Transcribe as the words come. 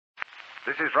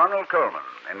This is Ronald Coleman,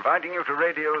 inviting you to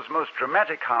radio's most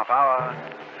dramatic half-hour,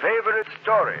 Favorite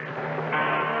Story.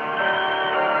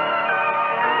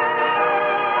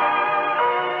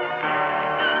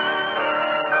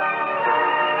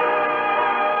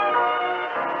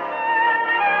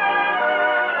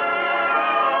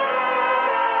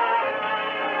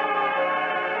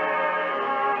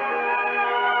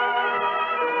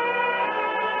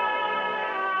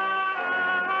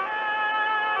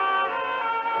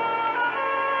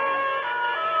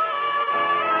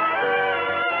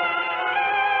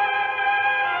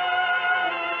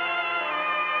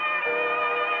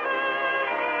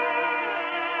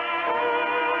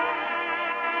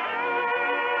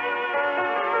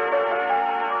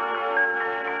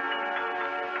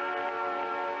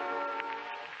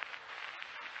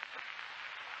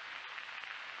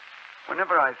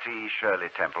 Whenever I see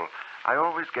Shirley Temple, I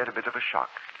always get a bit of a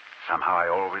shock. Somehow I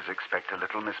always expect a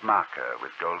little Miss Marker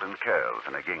with golden curls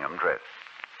and a gingham dress.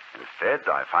 Instead,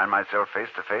 I find myself face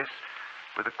to face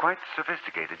with a quite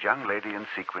sophisticated young lady in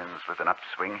sequins with an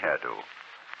upswing hairdo.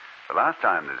 The last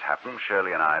time this happened,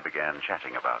 Shirley and I began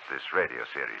chatting about this radio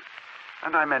series,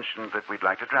 and I mentioned that we'd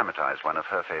like to dramatize one of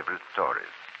her favorite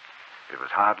stories. It was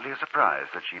hardly a surprise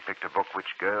that she picked a book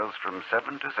which girls from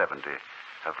 7 to 70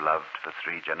 have loved for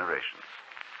 3 generations.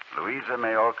 Louisa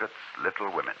May Alcott's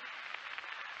Little Women.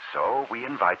 So we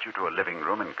invite you to a living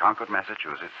room in Concord,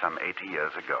 Massachusetts, some 80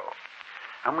 years ago.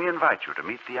 And we invite you to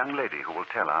meet the young lady who will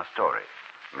tell our story,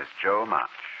 Miss Jo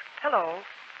March. Hello.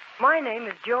 My name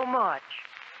is Jo March.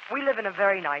 We live in a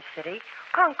very nice city,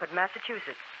 Concord,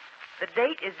 Massachusetts. The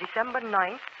date is December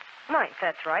 9th,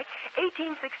 that's right,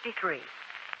 1863.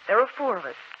 There are 4 of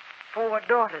us. 4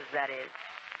 daughters, that is.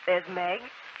 There's Meg.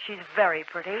 She's very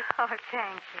pretty. Oh,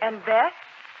 thank you. And Beth?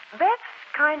 Beth's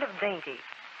kind of dainty,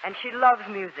 and she loves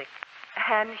music.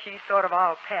 And she's sort of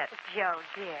our pet. Jo,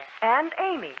 dear. And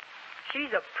Amy.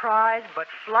 She's a prize, but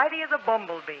flighty as a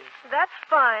bumblebee. That's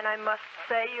fine, I must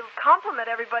say. You compliment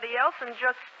everybody else and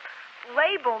just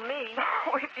label me.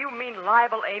 Oh, if you mean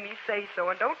libel, Amy, say so.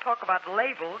 And don't talk about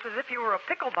labels as if you were a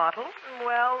pickle bottle.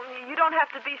 Well, you don't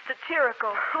have to be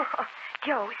satirical.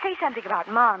 Jo, say something about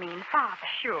Mommy and Father.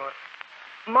 Sure.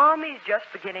 Mommy's just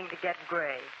beginning to get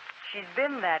gray. She's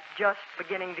been that just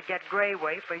beginning to get gray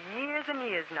way for years and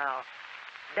years now.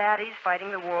 Daddy's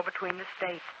fighting the war between the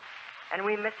states, and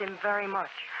we miss him very much.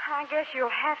 I guess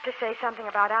you'll have to say something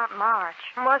about Aunt March.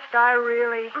 Must I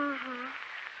really? Mm-hmm.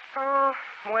 Oh,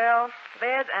 well,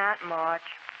 there's Aunt March.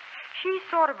 She's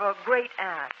sort of a great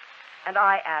aunt. And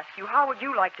I ask you, how would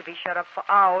you like to be shut up for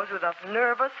hours with a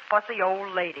nervous, fussy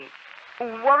old lady who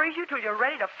worries you till you're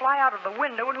ready to fly out of the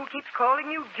window and who keeps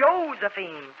calling you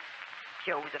Josephine?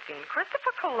 Josephine,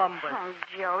 Christopher Columbus. Oh,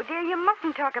 Jo, dear, you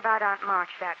mustn't talk about Aunt March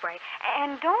that way.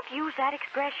 And don't use that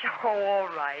expression. Oh, all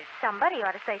right. Somebody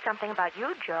ought to say something about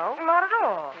you, Jo. Not at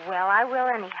all. Well, I will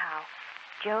anyhow.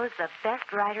 Jo's the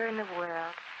best writer in the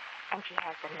world. And she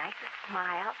has the nicest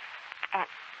smile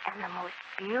and the most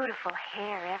beautiful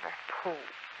hair ever. Oh.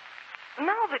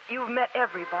 Now that you've met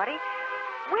everybody,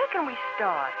 where can we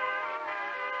start?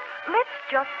 Let's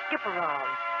just skip around.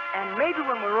 And maybe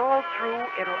when we're all through,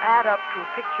 it'll add up to a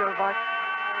picture of us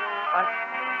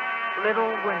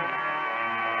little women.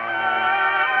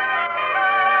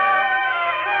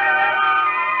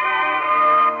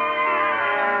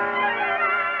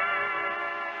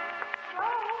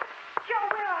 Jo,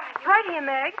 where are you? Right here,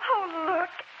 Meg. Oh, look,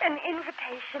 an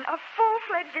invitation, a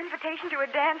full-fledged invitation to a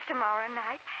dance tomorrow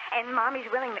night. And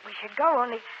Mommy's willing that we should go,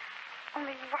 only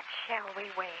what shall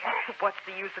we wear? What's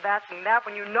the use of asking that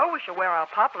when you know we shall wear our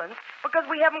poplins? Because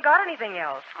we haven't got anything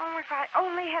else. Oh, if I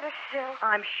only had a silk.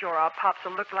 I'm sure our pops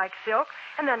will look like silk,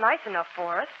 and they're nice enough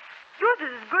for us. Yours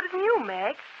is as good as new,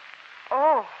 Meg.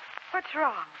 Oh, What's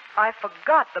wrong? I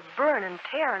forgot the burn and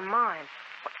tear in mine.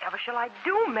 Whatever shall I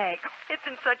do, Meg? It's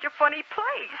in such a funny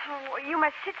place. Oh, you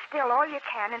must sit still all you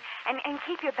can and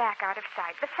keep your back out of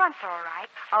sight. The front's all right.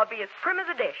 I'll be as prim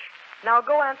as a dish. Now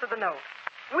go answer the note.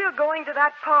 We're going to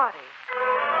that party.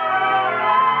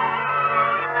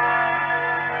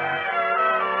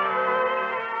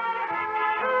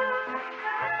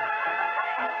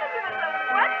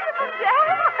 Wonderful day.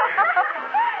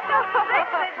 They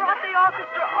brought the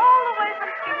orchestra all the way from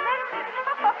Connecticut.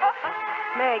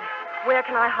 Meg, where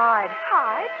can I hide?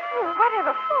 Hide? Oh,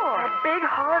 whatever for? That big,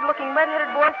 hard-looking,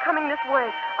 red-headed boy's coming this way.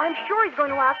 I'm sure he's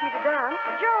going to ask me to dance.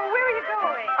 Jo, where are you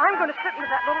going? I'm going to slip into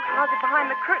that little closet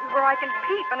behind the curtain where I can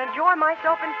peep and enjoy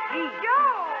myself in peace. Jo!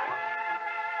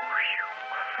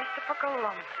 Christopher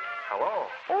Columbus. Hello.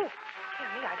 Oh, dear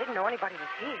me, I didn't know anybody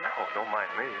was here. Oh, don't mind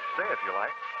me. Stay if you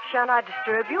like. Shan't I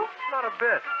disturb you? Not a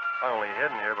bit. I only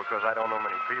hidden here because I don't know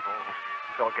many people.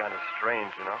 Felt kind of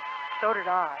strange, you know. So did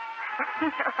I.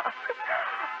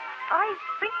 I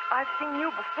think I've seen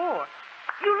you before.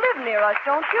 You live near us,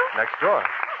 don't you? Next door.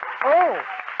 Oh,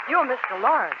 you're Mr.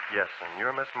 Lawrence. Yes, and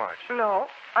you're Miss March. No,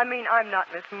 I mean, I'm not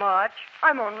Miss March.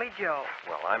 I'm only Joe.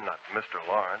 Well, I'm not Mr.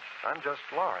 Lawrence. I'm just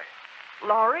Laurie.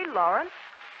 Laurie Lawrence?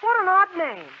 What an odd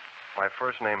name. My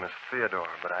first name is Theodore,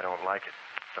 but I don't like it.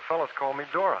 The fellas call me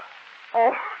Dora.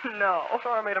 Oh, no.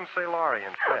 So I made him say Laurie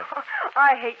instead.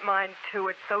 I hate mine, too.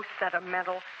 It's so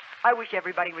sentimental. I wish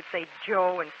everybody would say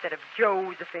Joe instead of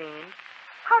Josephine.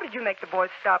 How did you make the boys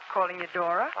stop calling you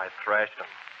Dora? I thrashed him.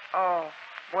 Oh,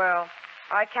 well,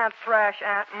 I can't thrash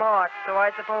Aunt March, so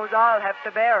I suppose I'll have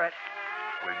to bear it.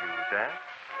 Will you dance?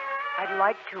 I'd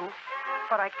like to,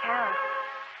 but I can't.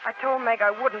 I told Meg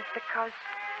I wouldn't because...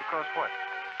 Because what?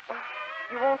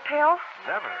 You won't tell?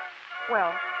 Never.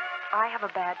 Well, I have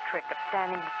a bad trick of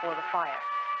standing before the fire,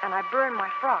 and I burn my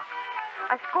frock.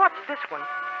 I scorched this one.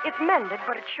 It's mended,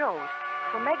 but it shows.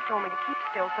 So Meg told me to keep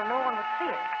still so no one would see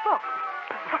it. Look.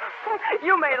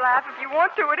 You may laugh if you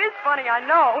want to. It is funny, I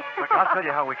know. Look, I'll tell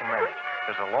you how we can manage.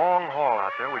 There's a long hall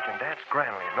out there. We can dance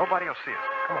grandly, and nobody will see us.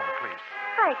 Come on, please.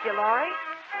 Thank you, Laurie.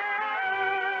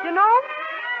 You know,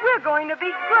 we're going to be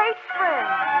great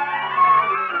friends.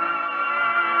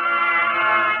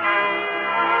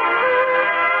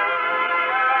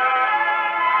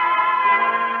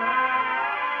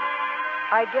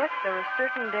 I guess there are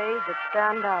certain days that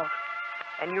stand out,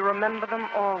 and you remember them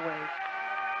always.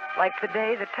 Like the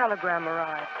day the telegram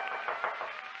arrived.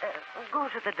 Go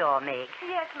to the door, Meg.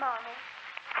 Yes, Mommy.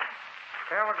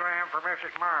 Telegram for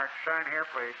Mrs. March. Sign here,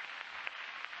 please.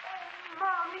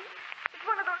 Mommy, it's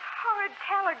one of those horrid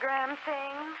telegram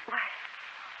things.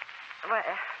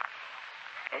 Well,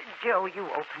 Joe, you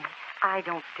open it. I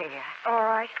don't dare. All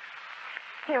right.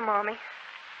 Here, Mommy.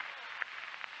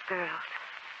 Girls,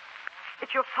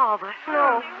 it's your father.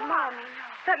 No. Mommy, no.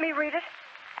 Let me read it.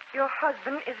 Your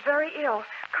husband is very ill.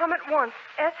 Come at once.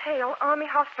 S. Hale, Army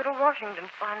Hospital, Washington.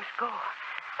 I must go.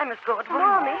 I must go at once.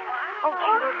 Mommy. Oh,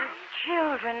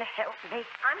 children, help me.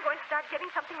 I'm going to start getting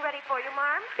something ready for you,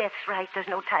 Marm. That's right. There's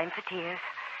no time for tears.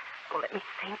 Oh, let me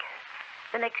think.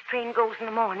 The next train goes in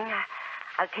the morning.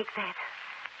 I'll take that.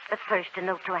 But first, a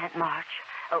note to Aunt March.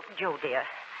 Oh, Joe, dear,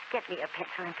 get me a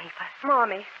pencil and paper.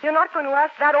 Mommy, you're not going to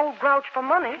ask that old grouch for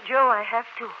money. Joe, I have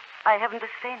to. I haven't a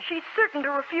cent. She's certain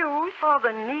to refuse.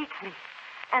 Father needs me,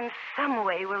 and some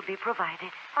way will be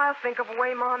provided. I'll think of a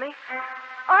way, Mommy.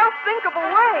 I'll think of a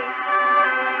way.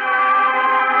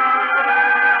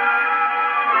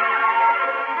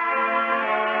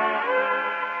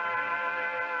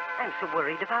 I'm so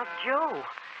worried about Joe.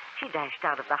 She dashed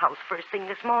out of the house first thing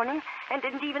this morning and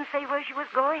didn't even say where she was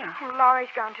going.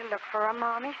 Laurie's gone to look for her,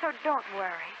 Mommy, so don't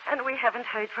worry. And we haven't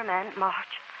heard from Aunt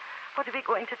March. What are we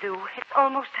going to do? It's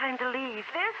almost time to leave.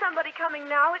 There's somebody coming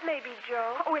now. It may be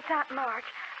Joe. Oh, it's Aunt March.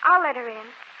 I'll let her in.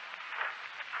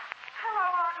 Hello,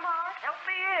 Aunt March. Help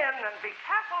me in and be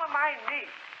careful of my knees.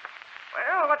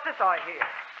 Well, what's this I hear?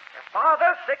 Your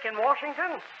father sick in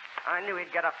Washington? I knew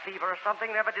he'd get a fever or something.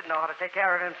 Never did know how to take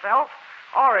care of himself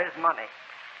or his money.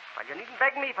 But you needn't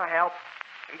beg me for help.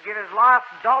 He'd give his last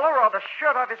dollar or the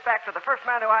shirt off his back to the first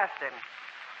man who asked him.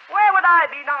 Where would I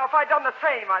be now if I'd done the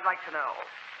same, I'd like to know.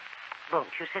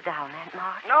 Won't you sit down, Aunt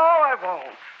March? No, I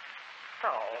won't.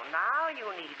 So, now you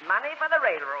need money for the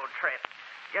railroad trip.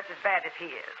 Just as bad as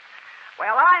he is.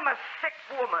 Well, I'm a sick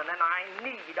woman, and I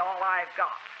need all I've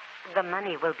got. The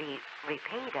money will be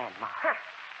repaid, Aunt March.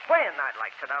 When, I'd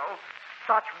like to know.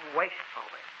 Such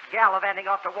wastefulness. Gallivanting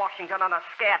off to Washington on a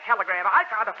scare telegram. I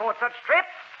can't afford such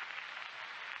trips.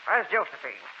 Where's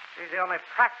Josephine? She's the only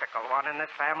practical one in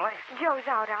this family. Joe's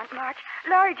out, Aunt March.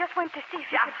 Laurie just went to see if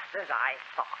she could... Just as I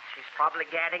thought. She's probably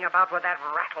gadding about with that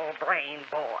rattle-brained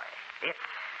boy. It's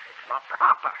not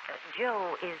proper.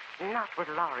 Joe is not with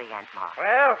Laurie, Aunt March.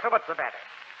 Well, so what's the matter?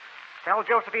 Tell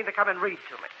Josephine to come and read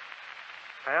to me.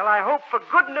 Well, I hope for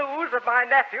good news of my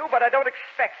nephew, but I don't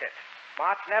expect it.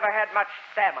 March never had much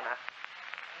stamina.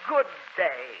 Good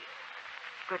day.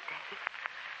 Good day.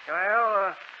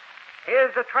 Well,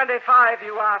 here's the 25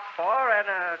 you asked for and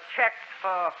a check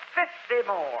for 50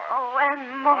 more. Oh,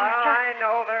 Aunt March. I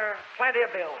know there are plenty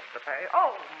of bills to pay.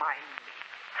 Oh, my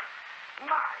knee.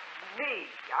 My knee.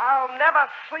 I'll never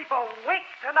sleep a wink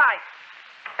tonight.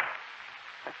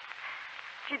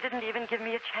 She didn't even give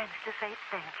me a chance to say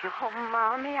thank you. Oh,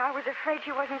 Mommy, I was afraid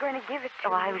she wasn't going to give it to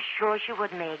Oh, me. I was sure she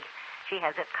would, Meg. She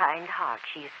has a kind heart.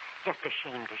 She's just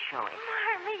ashamed to show it.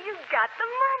 Marmy, you got the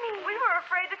money. We were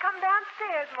afraid to come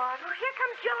downstairs, Martin. Well, here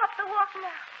comes Joe up the walk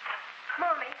now.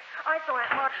 Mommy, I saw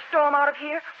Aunt March storm out of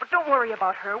here, but don't worry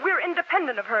about her. We're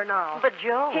independent of her now. But,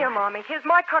 Joe... Here, Mommy, here's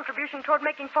my contribution toward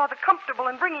making Father comfortable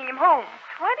and bringing him home.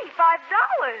 $25.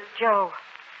 Joe,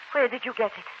 where did you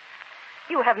get it?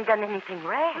 You haven't done anything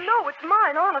rash. No, it's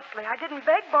mine, honestly. I didn't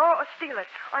beg, borrow, or steal it.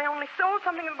 I only sold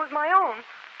something that was my own.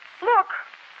 Look.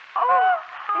 Oh,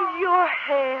 your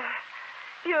hair.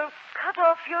 You cut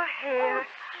off your hair.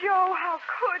 Joe, how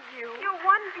could you? You're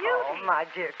one beauty. Oh, my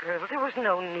dear girl, there was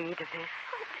no need of this.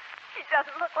 She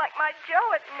doesn't look like my Joe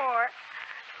anymore.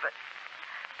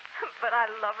 But I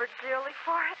love her dearly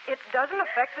for it. It doesn't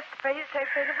affect the fate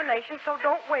of the nation, so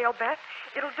don't wail, Beth.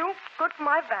 It'll do good for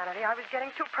my vanity. I was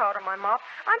getting too proud of my mop.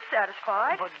 I'm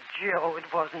satisfied. But, Joe, it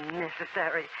wasn't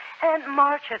necessary. Aunt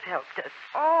March has helped us.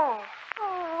 Oh,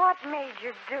 What made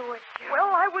you do it, Joe? well,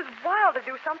 I was wild to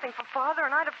do something for Father,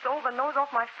 and I'd have sold the nose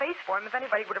off my face for him if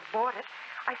anybody would have bought it.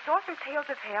 I saw some tails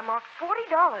of hair marked $40.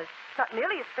 Not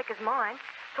nearly as thick as mine.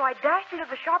 So I dashed into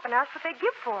the shop and asked what they'd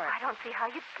give for it. I don't see how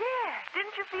you dare.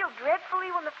 Didn't you feel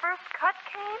dreadfully when the first cut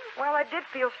came? Well, I did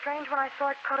feel strange when I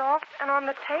saw it cut off and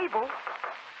on the table.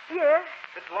 Yes?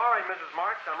 It's Laurie, Mrs.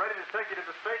 Marks. I'm ready to take you to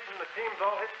the station. The team's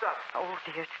all hitched up. Oh,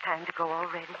 dear, it's time to go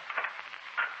already.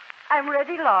 I'm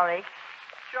ready, Laurie.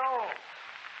 Joe,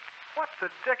 what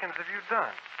the dickens have you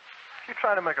done? You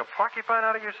trying to make a porcupine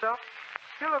out of yourself?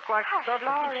 You look like something...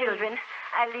 Children,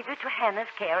 I leave you to Hannah's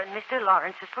care and Mr.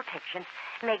 Lawrence's protection.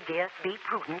 Meg, dear, be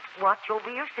prudent. Watch over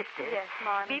your sisters. Yes,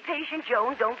 Mommy. Be patient,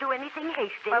 Joan. Don't do anything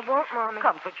hasty. I won't, Mommy.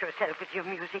 Comfort yourself with your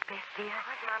music, Beth, dear.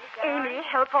 Mommy, Amy,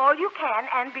 help all you can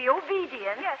and be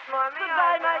obedient. Yes, Mommy.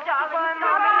 Goodbye, my darling. Goodbye,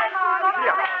 Mommy. Mommy.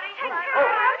 Yeah. Daddy.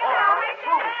 Oh,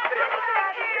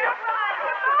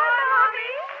 Goodbye, Mommy.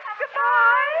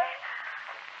 Goodbye.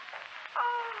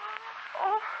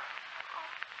 Oh,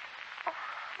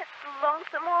 it's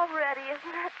lonesome already,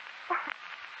 isn't it?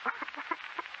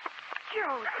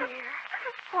 Joe, dear.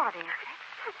 What is it?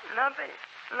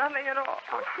 Nothing at all.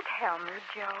 Oh, tell me,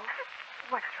 Joe.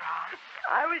 What's wrong?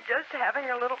 I was just having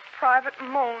a little private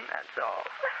moan, that's all.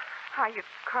 Are you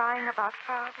crying about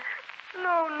Father?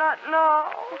 No, not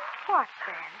now. What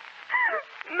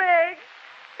then? Meg,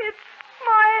 it's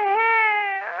my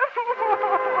hair.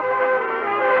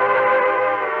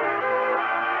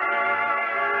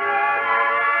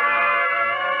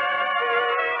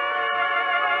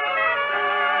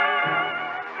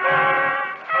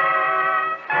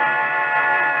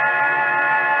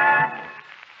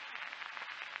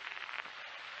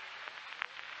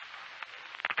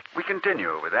 We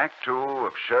continue with Act Two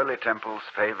of Shirley Temple's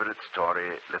favorite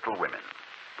story, Little Women,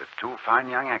 with two fine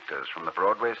young actors from the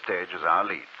Broadway stage as our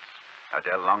leads.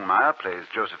 Adele Longmire plays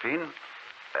Josephine,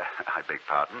 I beg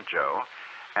pardon, Joe,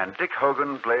 and Dick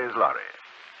Hogan plays Laurie.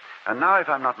 And now, if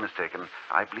I'm not mistaken,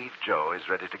 I believe Joe is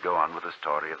ready to go on with the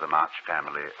story of the March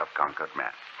family of Concord,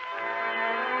 Mass.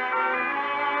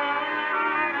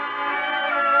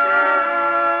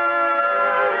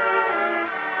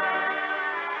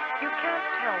 You can't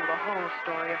tell the whole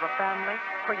story of a family,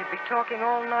 for you'd be talking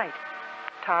all night.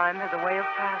 Time has a way of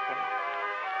passing.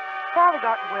 Father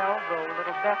got well, though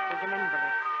little Beth was an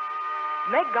invalid.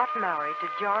 Meg got married to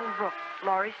John Brooks,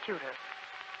 Laurie's tutor.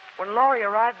 When Laurie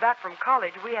arrived back from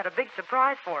college, we had a big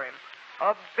surprise for him.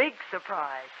 A big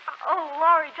surprise. Oh,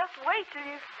 Laurie, just wait till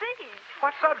you see.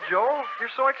 What's up, Joe?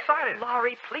 You're so excited.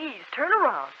 Laurie, please, turn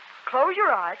around. Close your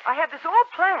eyes. I have this all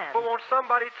planned. But won't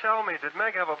somebody tell me, did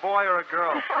Meg have a boy or a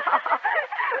girl?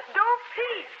 Don't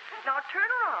peek. Now turn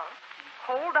around.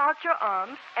 Hold out your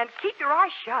arms and keep your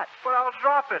eyes shut. Well, I'll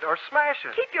drop it or smash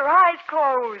it. Keep your eyes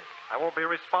closed. I won't be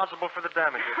responsible for the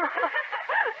damages.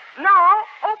 Now,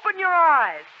 open your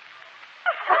eyes.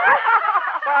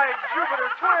 By Jupiter,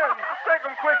 twins! Take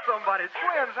them quick, somebody.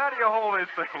 Twins, how do you hold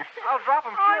these things? I'll drop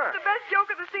them, Oh, sure. it's the best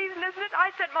joke of the season, isn't it? I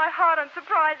set my heart on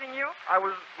surprising you. I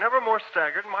was never more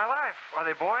staggered in my life. Are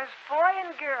they boys? Boy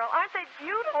and girl, aren't they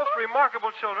beautiful? Most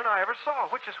remarkable children I ever saw.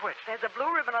 Which is which? There's a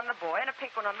blue ribbon on the boy and a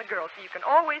pink one on the girl, so you can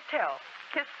always tell.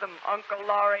 Kiss them, Uncle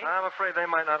Laurie. I'm afraid they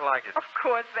might not like it. Of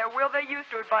course they will. They're used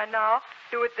to it by now.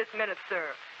 Do it this minute, sir.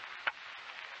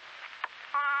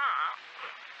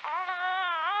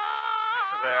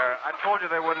 There. I told you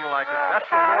they wouldn't like it. That's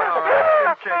the boy, all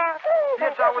right. He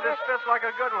hits out with his fist like a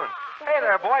good one. Hey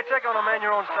there, boy. Take on a man your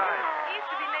own size. He used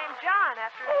to be named John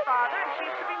after his father, and she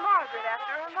used to be Margaret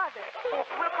after her mother.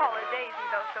 We'll call her Daisy,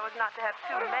 though, so as not to have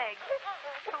two Megs.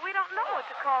 But we don't know what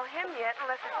to call him yet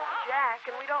unless it's Jack,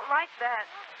 and we don't like that.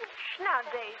 Shh, now,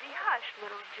 Daisy, hush,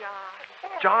 little John.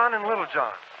 John and Little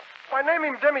John. Why, name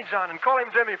him Demi John and call him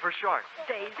Demi for short.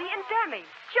 Daisy and Demi.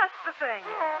 Just the thing.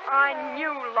 I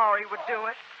knew Laurie would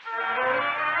do it.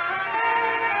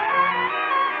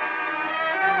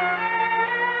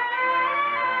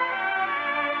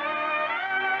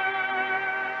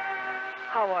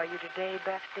 How are you today,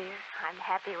 Beth, dear? I'm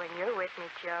happy when you're with me,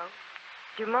 Joe.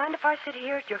 Do you mind if I sit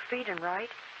here at your feet and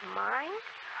write? Mind?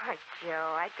 Oh,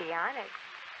 Joe, I'd be honored.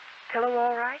 Pillow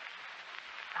all right?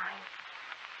 Fine.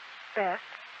 Beth,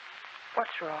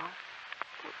 what's wrong?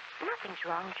 Nothing's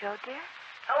wrong, Joe, dear.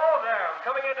 Hello there. I'm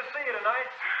coming in to see you tonight.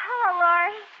 Hello,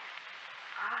 Laurie.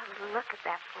 Oh, look at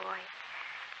that boy.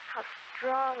 How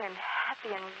strong and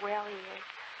happy and well he is.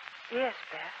 Yes,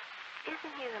 Beth.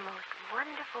 Isn't he the most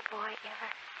wonderful boy ever?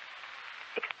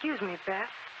 Excuse me,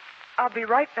 Beth. I'll be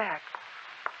right back.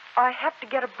 I have to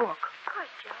get a book. Of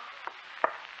course, Joe.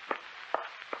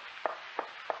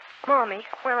 Mommy,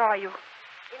 where are you?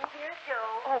 In here,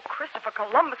 Joe. Oh, Christopher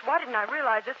Columbus, why didn't I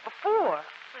realize this before?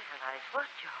 Well, I suppose,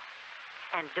 Joe.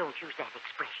 And don't use that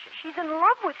expression. She's in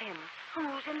love with him.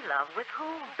 Who's in love with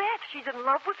whom? Beth, she's in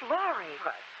love with Laurie.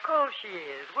 Of course she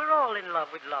is. We're all in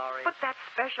love with Laurie. But that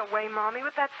special way, Mommy,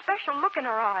 with that special look in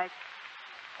her eyes.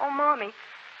 Oh, Mommy,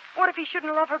 what if he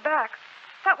shouldn't love her back?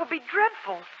 That would be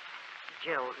dreadful.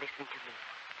 Joe, listen to me.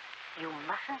 You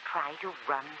mustn't try to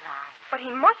run lines. But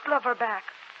he must love her back.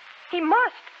 He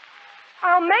must.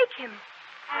 I'll make him.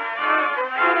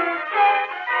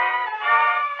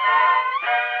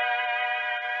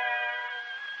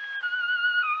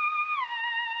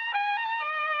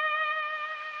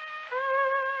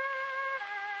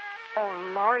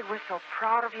 Oh, Laurie, we're so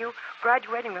proud of you,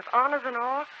 graduating with honors and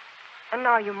all. And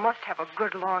now you must have a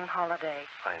good long holiday.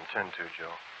 I intend to,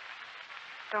 Joe.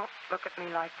 Don't look at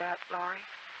me like that, Laurie.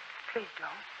 Please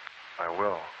don't. I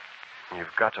will. And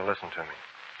you've got to listen to me.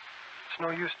 It's no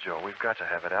use, Joe. We've got to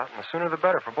have it out, and the sooner the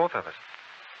better for both of us.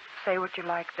 Say what you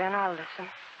like, then I'll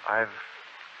listen. I've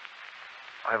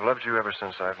loved you ever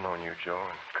since I've known you, Joe,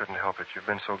 and couldn't help it. You've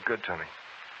been so good to me.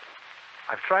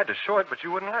 I've tried to show it, but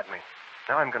you wouldn't let me.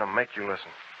 Now I'm going to make you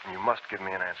listen, and you must give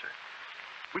me an answer.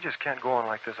 We just can't go on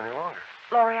like this any longer.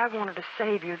 Laurie, I wanted to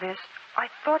save you this. I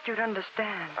thought you'd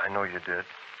understand. I know you did.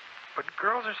 But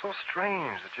girls are so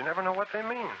strange that you never know what they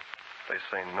mean. They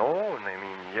say no, and they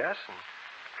mean yes, and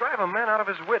drive a man out of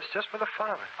his wits just for the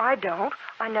fun of it. I don't.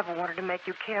 I never wanted to make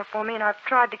you care for me, and I've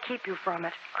tried to keep you from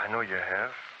it. I know you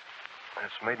have, and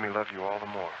it's made me love you all the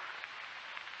more.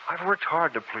 I've worked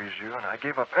hard to please you, and I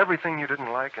gave up everything you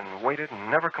didn't like and waited and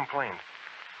never complained.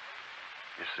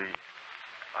 You see,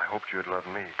 I hoped you'd love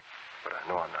me, but I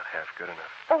know I'm not half good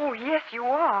enough. Oh, yes, you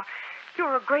are.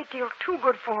 You're a great deal too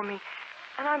good for me.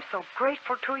 And I'm so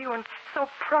grateful to you and so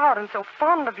proud and so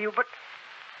fond of you, but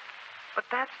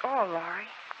that's all,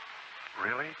 Laurie.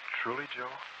 Really? Truly, Joe?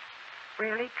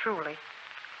 Really, truly.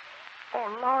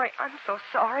 Oh, Laurie, I'm so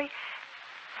sorry.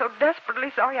 So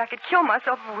desperately sorry I could kill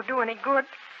myself if it would do any good.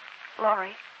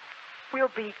 Laurie,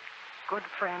 we'll be good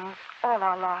friends all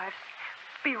our lives.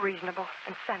 Be reasonable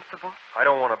and sensible. I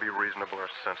don't want to be reasonable or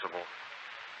sensible.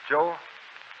 Joe,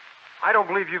 I don't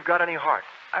believe you've got any heart.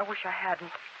 I wish I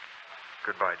hadn't.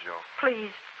 Goodbye, Joe.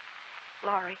 Please,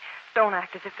 Laurie, don't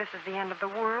act as if this is the end of the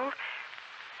world.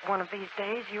 One of these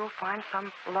days, you'll find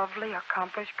some lovely,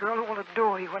 accomplished girl who will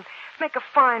adore you and make a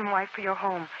fine wife for your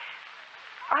home.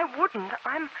 I wouldn't.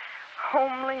 I'm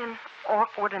homely and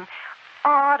awkward and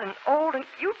odd and old, and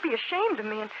you'd be ashamed of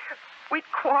me, and we'd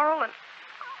quarrel, and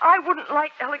I wouldn't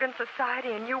like elegant society,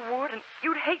 and you would, and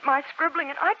you'd hate my scribbling,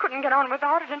 and I couldn't get on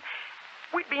without it, and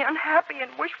we'd be unhappy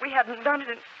and wish we hadn't done it,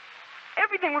 and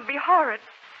everything would be horrid.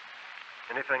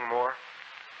 Anything more?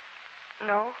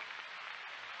 No.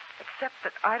 Except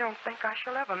that I don't think I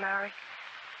shall ever marry.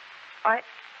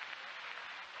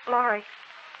 Laurie.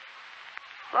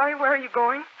 Laurie, where are you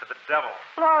going? To the devil.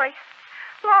 Laurie.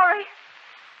 Laurie.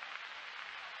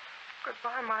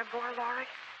 Goodbye, my boy, Laurie.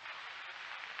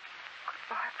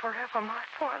 Goodbye forever, my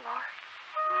poor Laurie.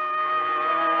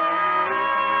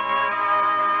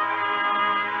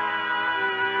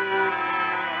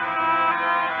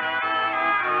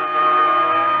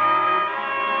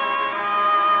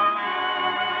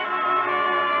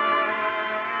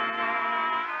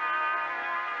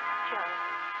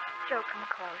 Joe, come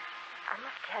close. I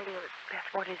must tell you, Beth,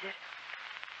 what is it?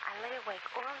 I lay awake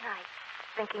all night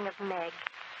thinking of Meg.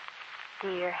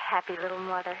 Dear, happy little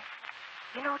mother.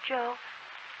 You know, Joe,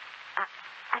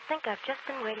 I think I've just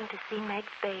been waiting to see Meg's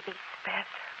baby.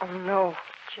 Beth, oh, no.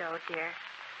 Joe, dear,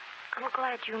 I'm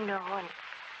glad you know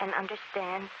and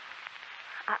understand.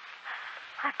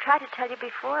 I've tried to tell you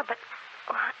before, but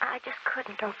I just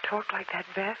couldn't. Don't talk like that,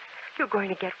 Beth. You're going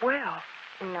to get well.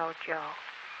 No, Joe.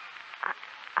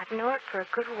 I've known it for a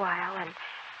good while,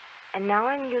 and now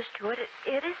I'm used to it.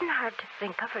 It isn't hard to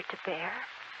think of or to bear.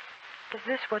 Is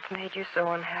this what's made you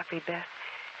so unhappy, Beth?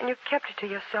 And you kept it to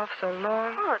yourself so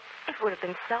long? Oh, it would have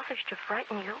been selfish to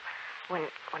frighten you when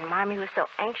Mommy was so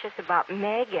anxious about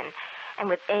Meg, And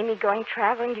with Amy going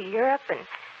traveling to Europe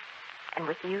and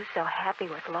with you so happy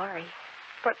with Laurie.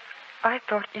 But I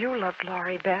thought you loved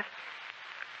Laurie, Beth.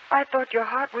 I thought your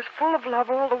heart was full of love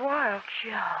all the while.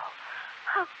 Joe,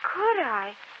 how could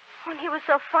I when he was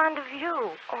so fond of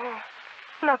you? Oh,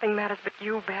 nothing matters but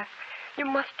you, Beth. You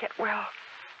must get well.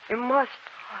 You must.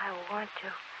 I want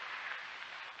to.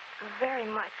 Very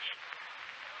much.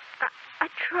 I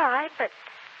try, but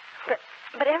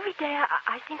every day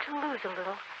I seem to lose a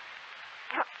little.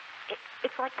 You know,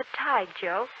 it's like the tide,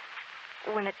 Joe.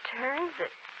 When it turns,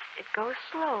 it goes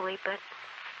slowly, but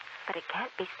it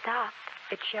can't be stopped.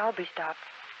 It shall be stopped.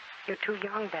 You're too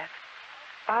young, Beth.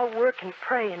 I'll work and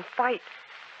pray and fight.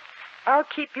 I'll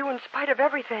keep you in spite of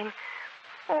everything.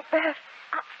 Oh, Beth.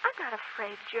 I'm not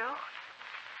afraid, Joe.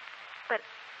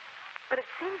 But it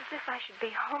seems as if I should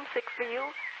be homesick for you,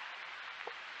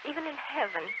 even in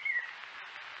heaven.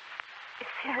 You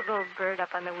see a little bird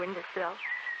up on the windowsill?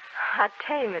 How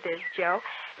tame it is, Joe.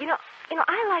 You know,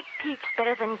 I like peeps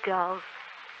better than gulls.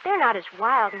 They're not as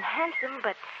wild and handsome,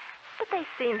 but they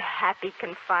seem happy,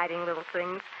 confiding little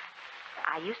things.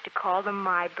 I used to call them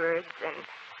my birds,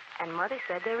 and Mother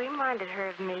said they reminded her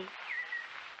of me.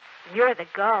 You're the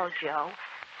gull, Joe.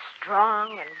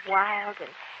 Strong and wild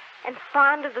and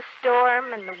fond of the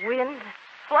storm and the wind,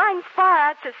 flying far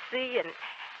out to sea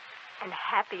and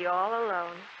happy all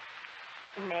alone.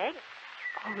 Meg?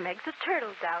 Oh, Meg's a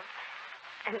turtle dove.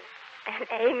 And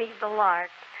Amy's the lark,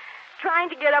 trying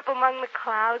to get up among the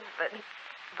clouds,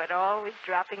 but always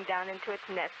dropping down into its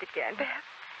nest again.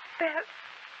 Beth.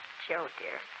 Joe,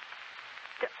 dear,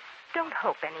 don't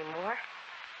hope anymore.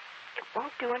 It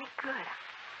won't do any good.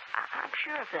 I'm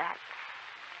sure of that.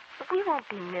 We won't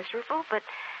be miserable, but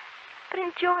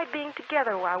enjoy being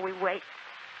together while we wait.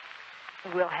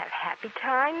 We'll have happy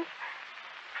times,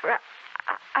 for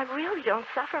I really don't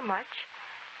suffer much.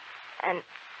 And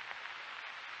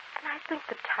I think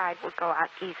the tide will go out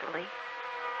easily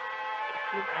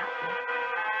if you help me.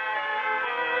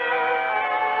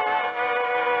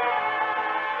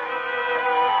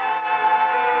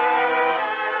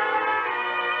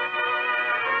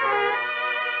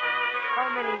 How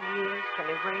many years can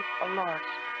erase a loss?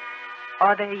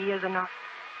 Are there years enough,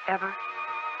 ever?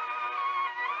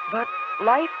 But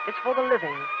life is for the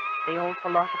living, the old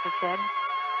philosopher said.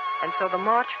 And so the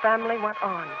March family went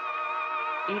on,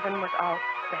 even without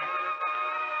Beth.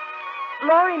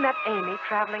 Laurie met Amy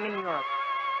traveling in Europe.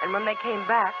 And when they came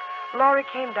back, Laurie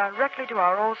came directly to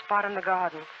our old spot in the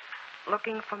garden,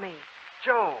 looking for me.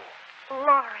 Joe.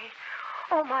 Laurie.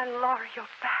 Oh, my Laurie, you're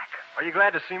back. Are you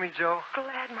glad to see me, Joe?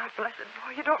 Glad, my blessed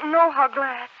boy. You don't know how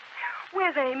glad.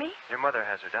 Where's Amy? Your mother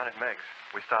has her down at Meg's.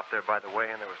 We stopped there by the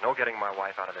way, and there was no getting my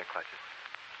wife out of their clutches.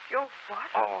 You're what?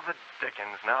 Oh, the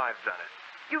dickens. Now I've done it.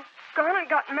 You've gone and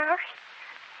got married?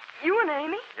 You and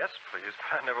Amy? Yes, please,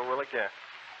 but I never will again.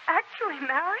 Actually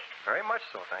married? Very much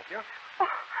so, thank you.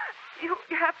 Oh, you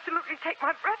absolutely take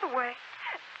my breath away.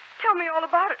 Tell me all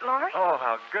about it, Laurie. Oh,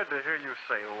 how good to hear you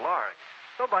say Laurie.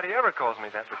 Nobody ever calls me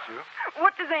that but you.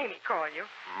 What does Amy call you?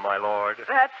 My lord.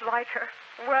 That's like her.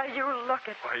 Well, you look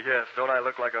it. Why, yes. Don't I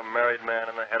look like a married man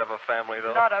and the head of a family,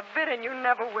 though? Not a bit, and you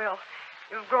never will.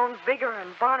 You've grown bigger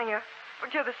and bonnier,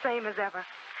 but you're the same as ever.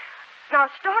 Now,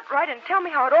 start right and tell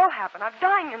me how it all happened. I'm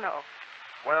dying to know.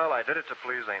 Well, I did it to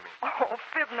please Amy. Oh,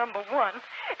 fib number one.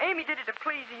 Amy did it to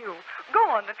please you. Go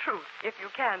on the truth, if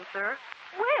you can, sir.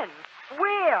 When?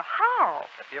 Where? How?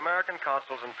 At the American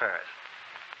consul's in Paris.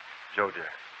 Joe,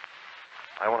 dear,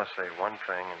 I want to say one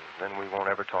thing, and then we won't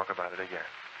ever talk about it again.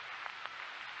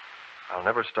 I'll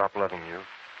never stop loving you,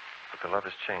 but the love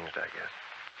has changed, I guess.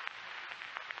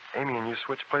 Amy and you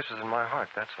switched places in my heart,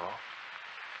 that's all.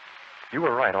 You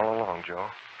were right all along, Joe.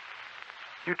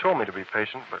 You told me to be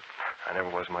patient, but I never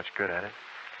was much good at it.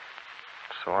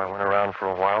 So I went around for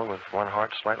a while with one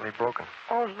heart slightly broken.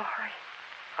 Oh, Laurie.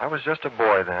 I was just a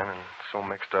boy then, and so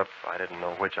mixed up I didn't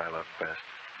know which I loved best,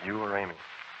 you or Amy.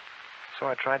 So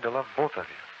I tried to love both of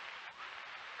you.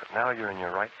 But now you're in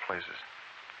your right places.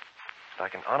 And I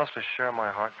can honestly share my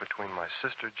heart between my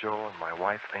sister, Joe, and my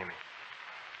wife, Amy.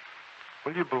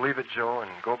 Will you believe it, Joe,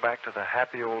 and go back to the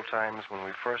happy old times when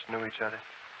we first knew each other?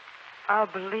 I'll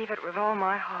believe it with all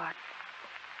my heart.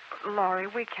 But, Laurie,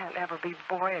 we can't ever be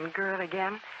boy and girl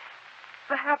again.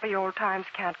 The happy old times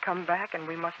can't come back, and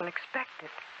we mustn't expect it.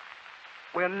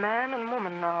 We're man and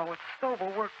woman now with sober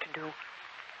work to do,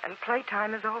 and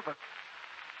playtime is over.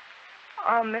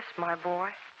 I'll miss my boy,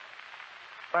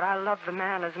 but I love the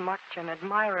man as much and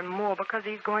admire him more because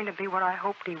he's going to be what I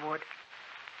hoped he would.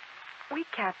 We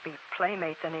can't be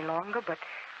playmates any longer, but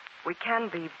we can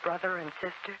be brother and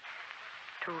sister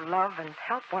to love and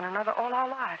help one another all our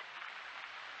lives.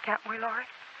 Can't we, Laurie?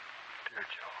 Dear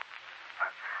Joe.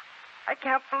 I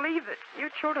can't believe it.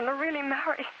 You children are really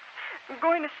married. I'm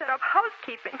going to set up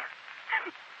housekeeping.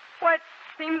 Why, it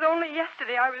seems only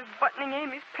yesterday I was buttoning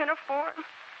Amy's pinafore and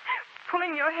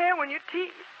pulling your hair when you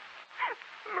teased.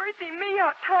 Mercy me,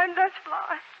 how time does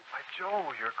fly. Why,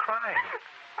 Joe, you're crying.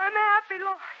 I'm happy,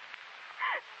 Lord.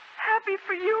 Happy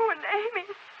for you and Amy.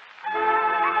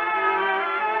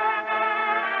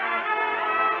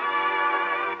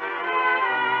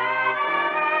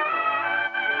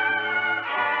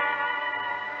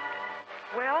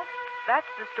 Well, that's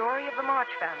the story of the March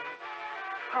family.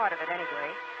 Part of it,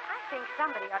 anyway. I think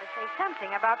somebody ought to say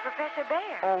something about Professor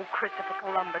Bear. Oh, Christopher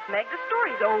Columbus, Meg, the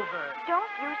story's over.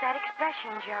 Don't use that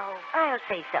expression, Joe. I'll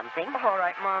say something. All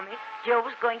right, Mommy.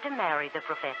 Joe's going to marry the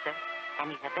professor,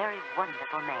 and he's a very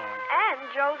wonderful man. And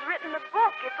Joe's written a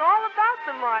book. It's all about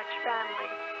the March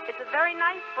family. It's a very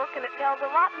nice book, and it tells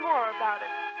a lot more about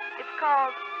it. It's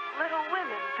called Little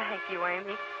Women. Thank you,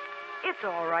 Amy. It's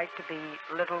all right to be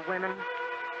Little Women.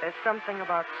 There's something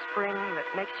about spring that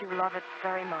makes you love it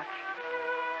very much.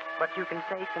 But you can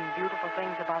say some beautiful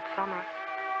things about summer.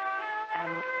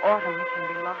 And autumn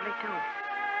can be lovely, too.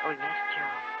 Oh, yes,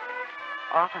 Joe.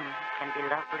 Autumn can be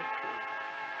lovely, too.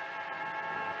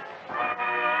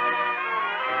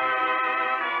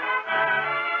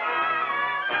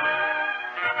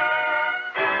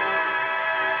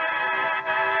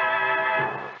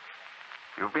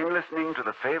 You've been listening to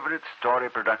the favorite story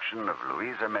production of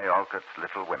Louisa May Alcott's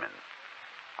Little Women.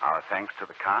 Our thanks to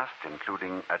the cast,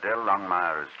 including Adele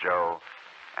Longmire as Jo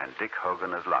and Dick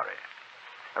Hogan as Laurie.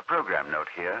 A program note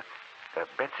here.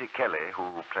 Betsy Kelly,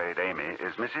 who played Amy,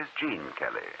 is Mrs. Jean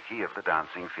Kelly, he of the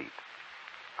Dancing Feet.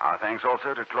 Our thanks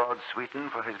also to Claude Sweeten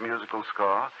for his musical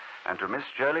score, and to Miss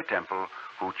Shirley Temple,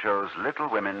 who chose Little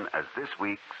Women as this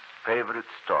week's favorite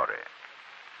story.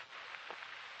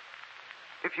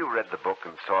 If you read the book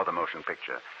and saw the motion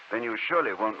picture, then you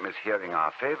surely won't miss hearing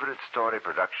our favorite story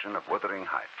production of Wuthering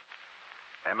Heights.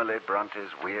 Emily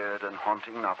Bronte's weird and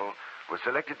haunting novel was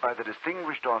selected by the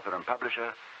distinguished author and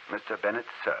publisher, Mr. Bennett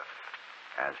Cerf,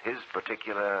 as his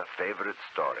particular favorite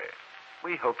story.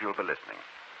 We hope you'll be listening.